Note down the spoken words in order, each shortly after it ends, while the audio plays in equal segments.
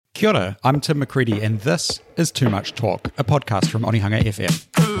Kia ora, I'm Tim McCready, and this is Too Much Talk, a podcast from Onehunga FM.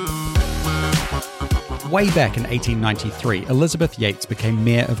 Way back in 1893, Elizabeth Yates became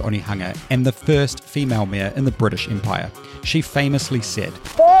Mayor of Onehunga and the first female mayor in the British Empire. She famously said,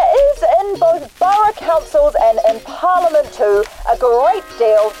 "There is in both borough councils and in Parliament too a great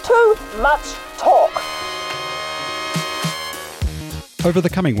deal too much talk." Over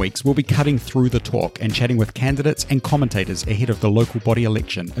the coming weeks, we'll be cutting through the talk and chatting with candidates and commentators ahead of the local body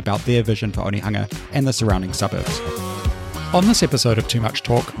election about their vision for Onehunga and the surrounding suburbs. On this episode of Too Much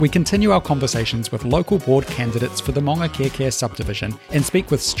Talk, we continue our conversations with local board candidates for the Maungakeke subdivision and speak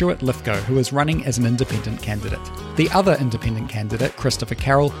with Stuart Lithgow, who is running as an independent candidate. The other independent candidate, Christopher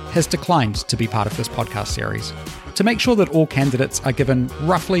Carroll, has declined to be part of this podcast series. To make sure that all candidates are given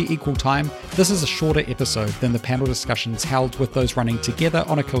roughly equal time, this is a shorter episode than the panel discussions held with those running together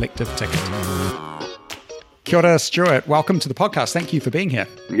on a collective ticket. Kia ora, Stuart. Welcome to the podcast. Thank you for being here.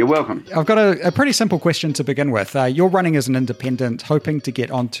 You're welcome. I've got a pretty simple question to begin with. You're running as an independent, hoping to get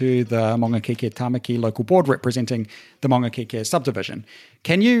onto the Maungakeke Tāmaki local board representing the Maungakeke subdivision.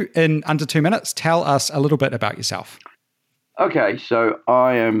 Can you, in under 2 minutes, tell us a little bit about yourself? Okay, so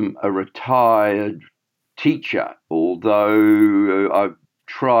I am a retired teacher, although I've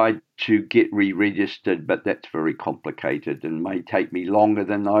tried to get re-registered, but that's very complicated and may take me longer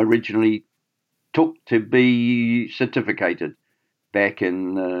than I originally took to be certificated back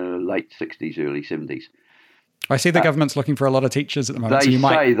in the late 60s, early 70s. I see the government's looking for a lot of teachers at the moment. They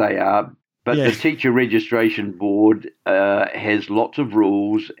say they are, but the Teacher Registration Board has lots of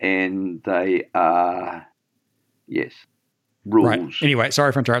rules, and they are, rules. Right. Anyway,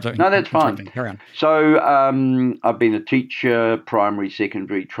 sorry for interrupting. No, that's fine. Carry on. So I've been a teacher, primary,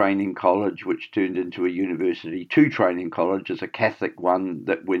 secondary, training college, which turned into a university, 2 training colleges, a Catholic one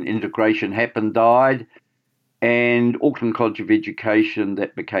that when integration happened died, and Auckland College of Education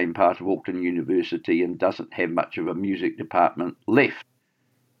that became part of Auckland University and doesn't have much of a music department left.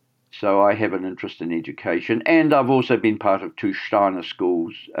 So I have an interest in education, and I've also been part of 2 Steiner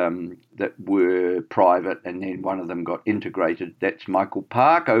schools that were private, and then one of them got integrated. That's Michael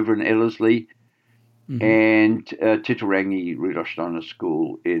Park over in Ellerslie, and Titirangi Rudolf Steiner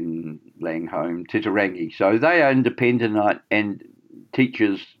School in Langholm, Titirangi. So they are independent, and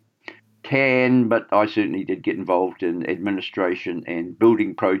teachers can, but I certainly did get involved in administration and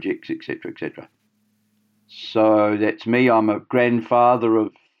building projects, etc., etc. So that's me. I'm a grandfather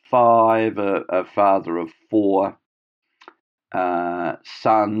of 5, a father of 4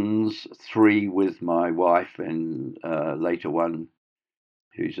 sons, 3 with my wife, and later one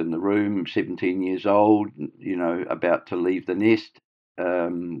who's in the room, 17 years old, about to leave the nest,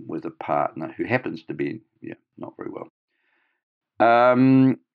 with a partner who happens to be, not very well.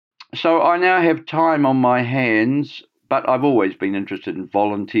 So I now have time on my hands, but I've always been interested in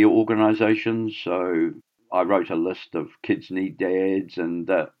volunteer organisations, so I wrote a list of Kids Need Dads and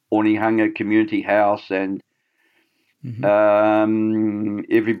the Onehunga Community House and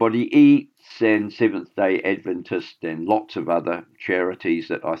Everybody Eats and Seventh-day Adventist and lots of other charities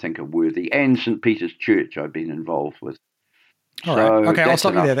that I think are worthy. And St. Peter's Church I've been involved with. All right. Okay, I'll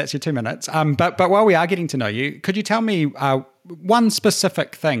stop you there. That's your 2 minutes. But while we are getting to know you, could you tell me one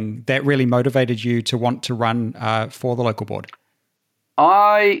specific thing that really motivated you to want to run for the local board?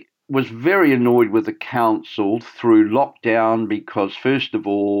 I was very annoyed with the council through lockdown because, first of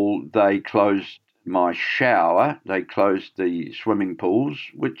all, they closed my shower. They closed the swimming pools,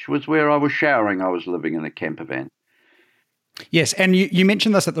 which was where I was showering. I was living in a camper van. Yes, and you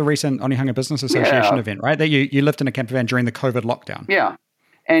mentioned this at the recent Onehunga Business Association event, right? That you lived in a camper van during the COVID lockdown. Yeah,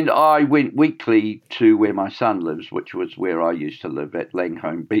 and I went weekly to where my son lives, which was where I used to live at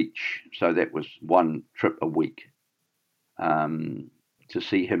Langholm Beach. So that was one trip a week. To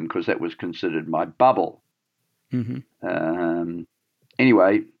see him because that was considered my bubble.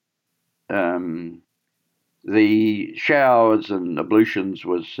 Anyway, the showers and ablutions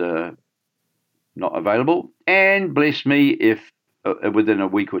was not available, and bless me if within a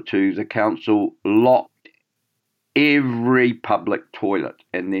week or 2 the council locked every public toilet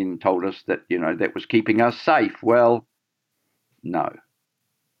and then told us that that was keeping us safe. Well, no.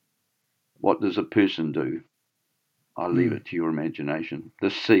 What does a person do? I'll leave it to your imagination. The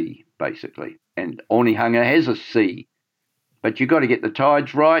sea, basically. And Onehunga has a sea. But you've got to get the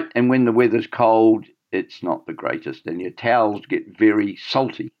tides right, and when the weather's cold, it's not the greatest, and your towels get very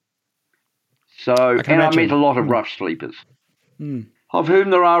salty. So, I met a lot of rough sleepers, of whom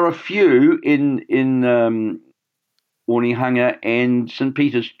there are a few in Onehunga, and St.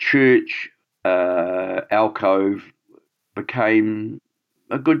 Peter's Church alcove became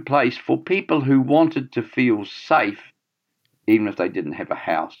a good place for people who wanted to feel safe even if they didn't have a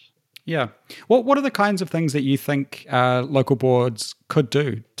house. Yeah. What are the kinds of things that you think local boards could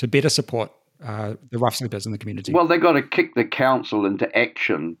do to better support the rough sleepers in the community? Well, they've got to kick the council into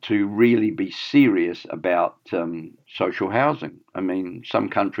action to really be serious about social housing. I mean, some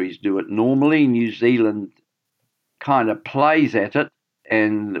countries do it normally. New Zealand kind of plays at it.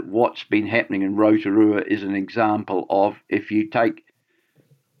 And what's been happening in Rotorua is an example of, if you take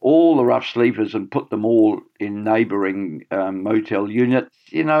all the rough sleepers and put them all in neighbouring motel units,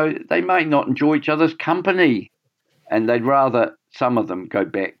 they may not enjoy each other's company. And they'd rather, some of them, go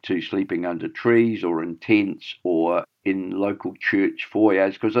back to sleeping under trees or in tents or in local church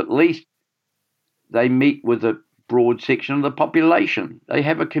foyers, because at least they meet with a broad section of the population. They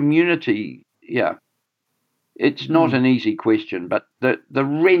have a community. Yeah. It's not an easy question, but the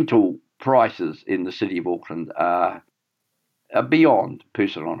rental prices in the city of Auckland are beyond a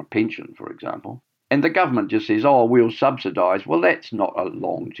person on a pension, for example. And the government just says, we'll subsidise. Well, that's not a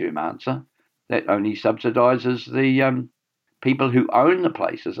long-term answer. That only subsidises the people who own the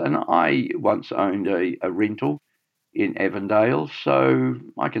places. And I once owned a rental in Avondale, so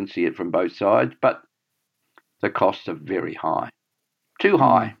I can see it from both sides. But the costs are very high. Too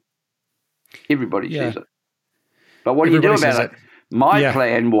high. Everybody says it. But what do you do about it? My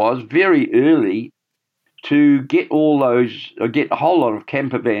plan was very early to get get a whole lot of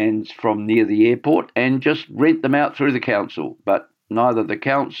camper vans from near the airport and just rent them out through the council. But neither the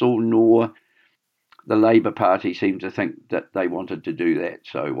council nor the Labour Party seemed to think that they wanted to do that.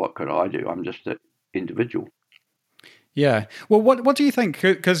 So what could I do? I'm just an individual. Yeah. Well, what do you think?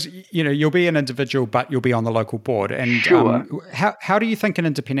 Because, you'll be an individual, but you'll be on the local board. And sure. How do you think an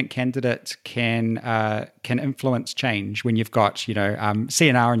independent candidate can influence change when you've got,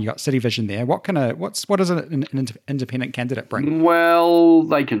 CNR and you've got City Vision there? What does an independent candidate bring? Well,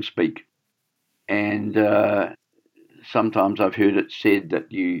 they can speak. And sometimes I've heard it said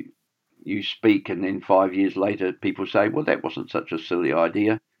that you speak and then 5 years later people say, well, that wasn't such a silly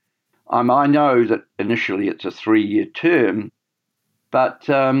idea. I know that initially it's a 3-year term, but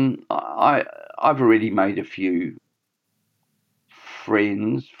I've already made a few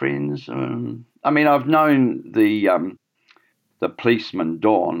friends. I've known the policeman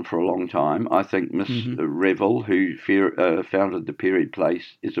Don for a long time. I think Miss Revel, who founded the Period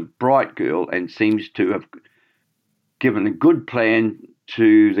Place, is a bright girl and seems to have given a good plan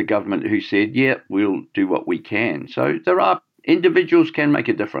to the government, who said, we'll do what we can. So individuals can make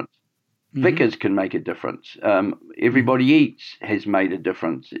a difference. Vicars can make a difference. Everybody Eats has made a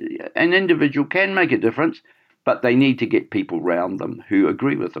difference. An individual can make a difference, but they need to get people round them who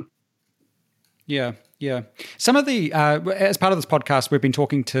agree with them. Yeah. Some of the as part of this podcast, we've been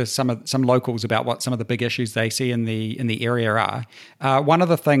talking to some locals about what some of the big issues they see in the area are. One of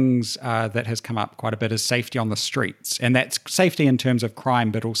the things that has come up quite a bit is safety on the streets, and that's safety in terms of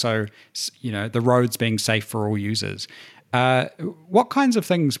crime, but also the roads being safe for all users. What kinds of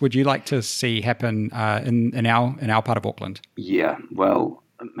things would you like to see happen in our part of Auckland? Yeah, well,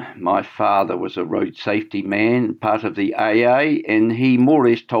 my father was a road safety man, part of the AA, and he more or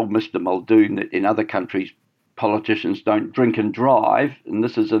less told Mr. Muldoon that in other countries politicians don't drink and drive, and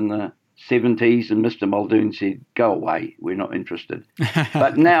this is in the 70s, and Mr. Muldoon said, go away, we're not interested.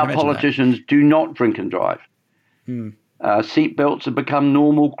 But now politicians do not drink and drive. Seatbelts have become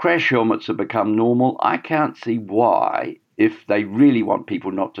normal, crash helmets have become normal. I can't see why, if they really want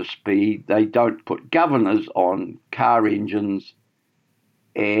people not to speed, they don't put governors on car engines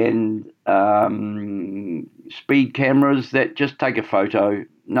and speed cameras that just take a photo,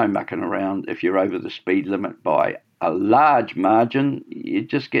 no mucking around. If you're over the speed limit by a large margin, you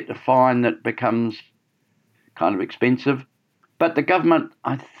just get a fine that becomes kind of expensive. But the government,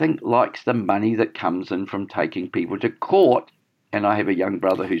 I think, likes the money that comes in from taking people to court. And I have a young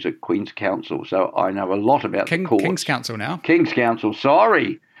brother who's at Queen's Counsel, so I know a lot about the courts. King's Counsel now? King's Counsel,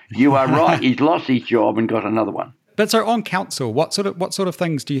 sorry. You are right. He's lost his job and got another one. But so on council, what sort of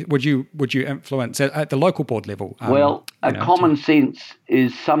things would you influence at the local board level? Common sense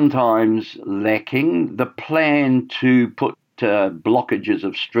is sometimes lacking. The plan to put blockages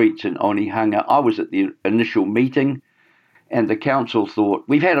of streets in Onehunga, I was at the initial meeting, and the council thought,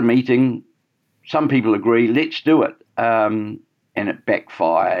 we've had a meeting, some people agree, let's do it. And it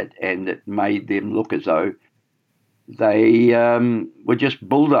backfired, and it made them look as though they were just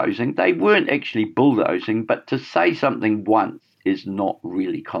bulldozing. They weren't actually bulldozing, but to say something once is not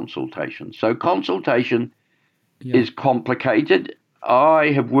really consultation. So consultation is complicated.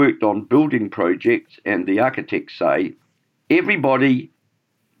 I have worked on building projects, and the architects say everybody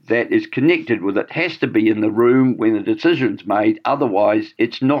that is connected with it has to be in the room when the decision's made. Otherwise,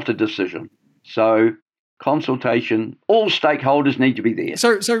 it's not a decision. So consultation. All stakeholders need to be there.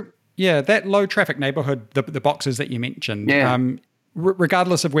 So yeah, that low traffic neighbourhood, the boxes that you mentioned, Yeah.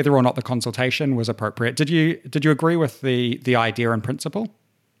 Regardless of whether or not the consultation was appropriate, did you agree with the idea and principle?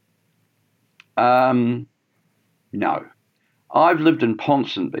 No. I've lived in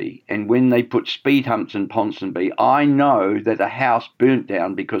Ponsonby, and when they put speed humps in Ponsonby, I know that a house burnt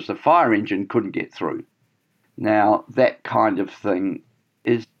down because the fire engine couldn't get through. Now, that kind of thing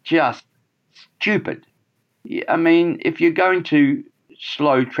is just stupid. I mean, if you're going to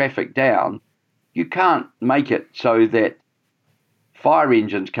slow traffic down, you can't make it so that fire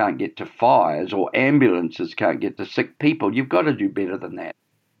engines can't get to fires or ambulances can't get to sick people. You've got to do better than that.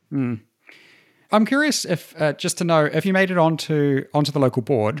 I'm curious if just to know if you made it onto the local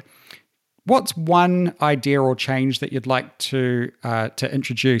board, what's one idea or change that you'd like to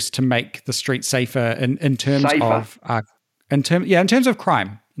introduce to make the street safer in terms Safer. of in terms of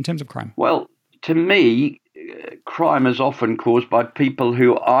crime? Well, to me, crime is often caused by people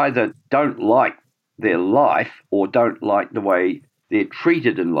who either don't like their life or don't like the way they're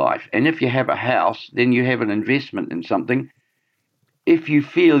treated in life. And if you have a house, then you have an investment in something. If you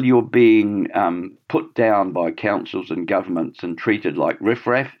feel you're being put down by councils and governments and treated like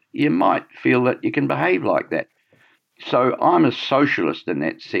riffraff, you might feel that you can behave like that. So I'm a socialist in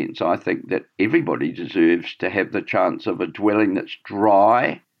that sense. I think that everybody deserves to have the chance of a dwelling that's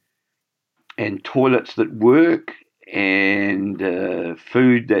dry and toilets that work and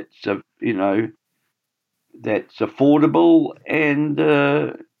food that's, that's affordable and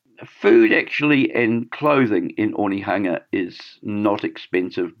food actually and clothing in Onehunga is not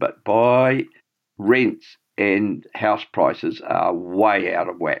expensive, but by rents and house prices are way out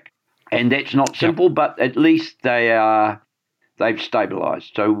of whack. And that's not simple, but at least they've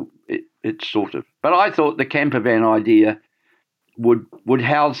stabilised. So it's sort of. But I thought the camper van idea would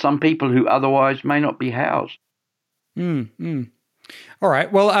house some people who otherwise may not be housed. All right.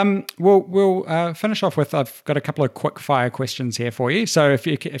 Well, we'll finish off with, I've got a couple of quick fire questions here for you. So if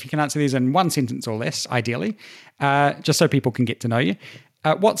you can answer these in one sentence or less, ideally, just so people can get to know you.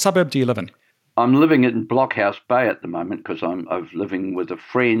 What suburb do you live in? I'm living in Blockhouse Bay at the moment because I'm living with a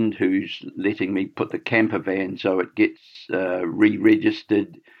friend who's letting me put the camper van so it gets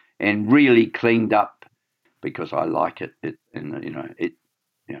re-registered and really cleaned up because I like it.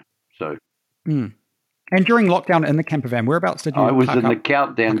 So. And during lockdown in the camper van, whereabouts did you I was park in the up?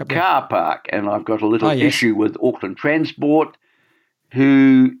 Countdown car park, and I've got a little yes. issue with Auckland Transport,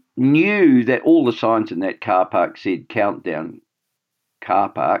 who knew that all the signs in that car park said Countdown car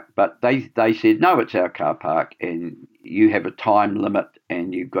park, but they said, no, it's our car park, and you have a time limit,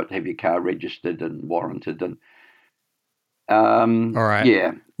 and you've got to have your car registered and warranted. And all right.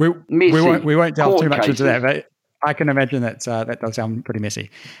 Yeah. We won't delve Court too much cases. into that, but I can imagine that does sound pretty messy.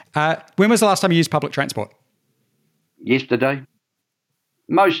 When was the last time you used public transport? Yesterday.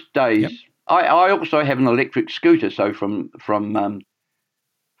 Most days. Yep. I also have an electric scooter, so from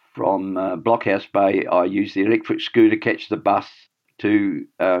Blockhouse Bay, I use the electric scooter, catch the bus to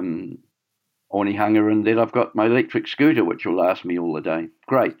Onehunga, and then I've got my electric scooter, which will last me all the day.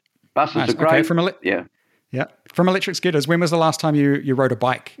 Great. Buses are great. Okay, From electric scooters, when was the last time you rode a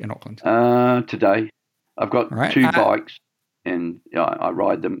bike in Auckland? Today. I've got two bikes, and I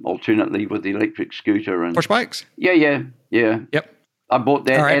ride them alternately with the electric scooter. And push bikes? Yeah. Yep. I bought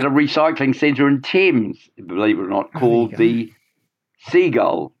that at a recycling centre in Thames, believe it or not, called the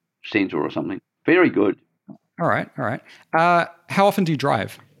Seagull Centre or something. Very good. All right. How often do you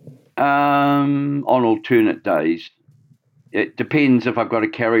drive? On alternate days. It depends if I've got to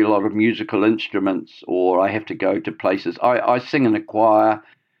carry a lot of musical instruments or I have to go to places. I sing in a choir,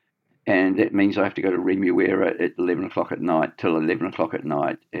 and that means I have to go to Remuera at 11 o'clock at night till 11 o'clock at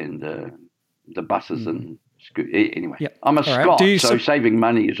night, and the buses and anyway. Yep. I'm a Scot, so saving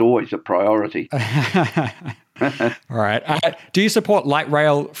money is always a priority. All right. Do you support light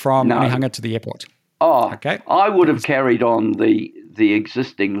rail from Onehunga to the airport? Oh, okay. I would have carried on the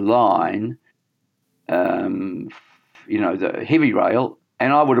existing line, the heavy rail,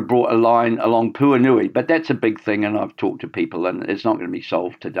 and I would have brought a line along Puanui, but that's a big thing, and I've talked to people, and it's not going to be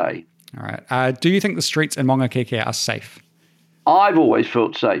solved today. All right. Do you think the streets in Maungakeke are safe? I've always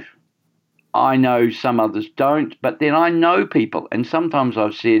felt safe. I know some others don't, but then I know people, and sometimes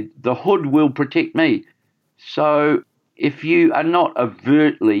I've said, the hood will protect me. So if you are not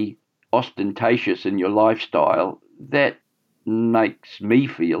overtly ostentatious in your lifestyle, that makes me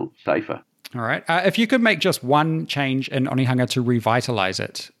feel safer. All right. If you could make just one change in Onehunga to revitalise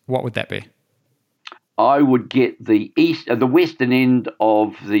it, what would that be? I would get the western end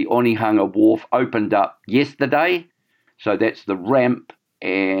of the Onehunga Wharf opened up yesterday. So that's the ramp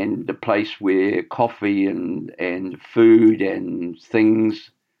and the place where coffee and food and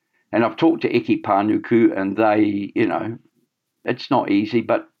things. And I've talked to Eki Panuku, and they, it's not easy,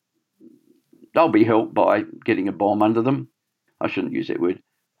 but they'll be helped by getting a bomb under them. I shouldn't use that word.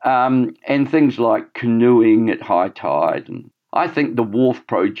 And things like canoeing at high tide. And I think the wharf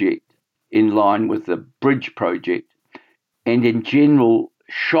project, in line with the bridge project, and in general,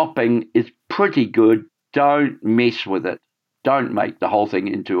 shopping is pretty good. Don't mess with it. Don't make the whole thing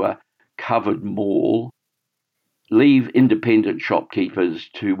into a covered mall. Leave independent shopkeepers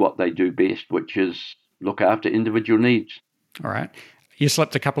to what they do best, which is look after individual needs. All right. You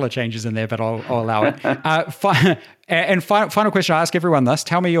slipped a couple of changes in there, but I'll allow it. And final question, I ask everyone this.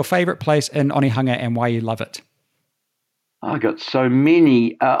 Tell me your favourite place in Onehunga and why you love it. I got so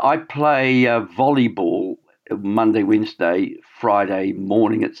many. I play volleyball Monday, Wednesday, Friday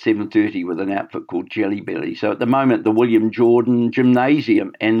morning at 7:30 with an outfit called Jelly Belly. So at the moment, the William Jordan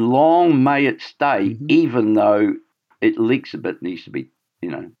Gymnasium, and long may it stay, even though it leaks a bit, needs to be,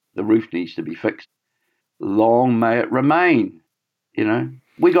 the roof needs to be fixed. Long may it remain.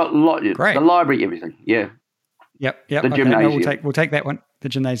 We got the library, everything. Yeah. Yep. The gymnasium. No, we'll take that one. The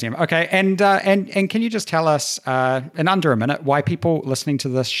gymnasium. Okay. And can you just tell us in under a minute why people listening to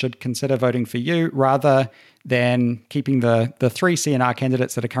this should consider voting for you rather than keeping the three CNR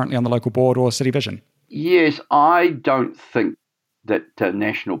candidates that are currently on the local board or City Vision? Yes, I don't think that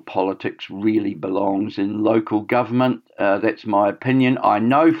national politics really belongs in local government. That's my opinion. I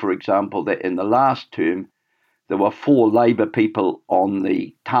know, for example, that in the last term, there were 4 Labour people on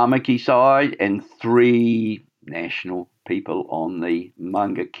the Tāmaki side and 3 national people on the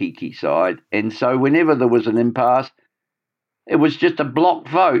Mangakiki side. And so whenever there was an impasse, it was just a block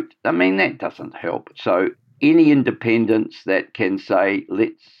vote. I mean, that doesn't help. So any independents that can say,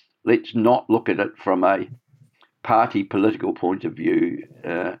 let's not look at it from a party political point of view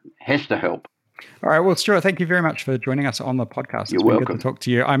has to help. All right. Well, Stuart, thank you very much for joining us on the podcast. You're welcome. Good to talk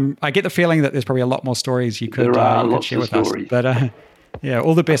to you. I get the feeling that there's probably a lot more stories you could share with us. But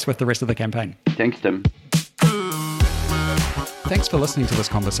all the best with the rest of the campaign. Thanks, Tim. Thanks for listening to this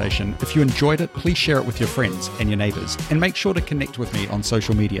conversation. If you enjoyed it, please share it with your friends and your neighbours. And make sure to connect with me on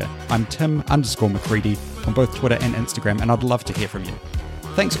social media. I'm Tim_McCready on both Twitter and Instagram, and I'd love to hear from you.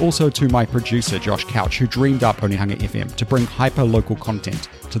 Thanks also to my producer, Josh Couch, who dreamed up Onehunga FM to bring hyper-local content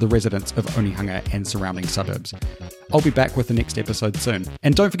to the residents of Onehunga and surrounding suburbs. I'll be back with the next episode soon.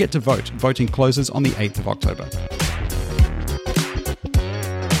 And don't forget to vote. Voting closes on the 8th of October.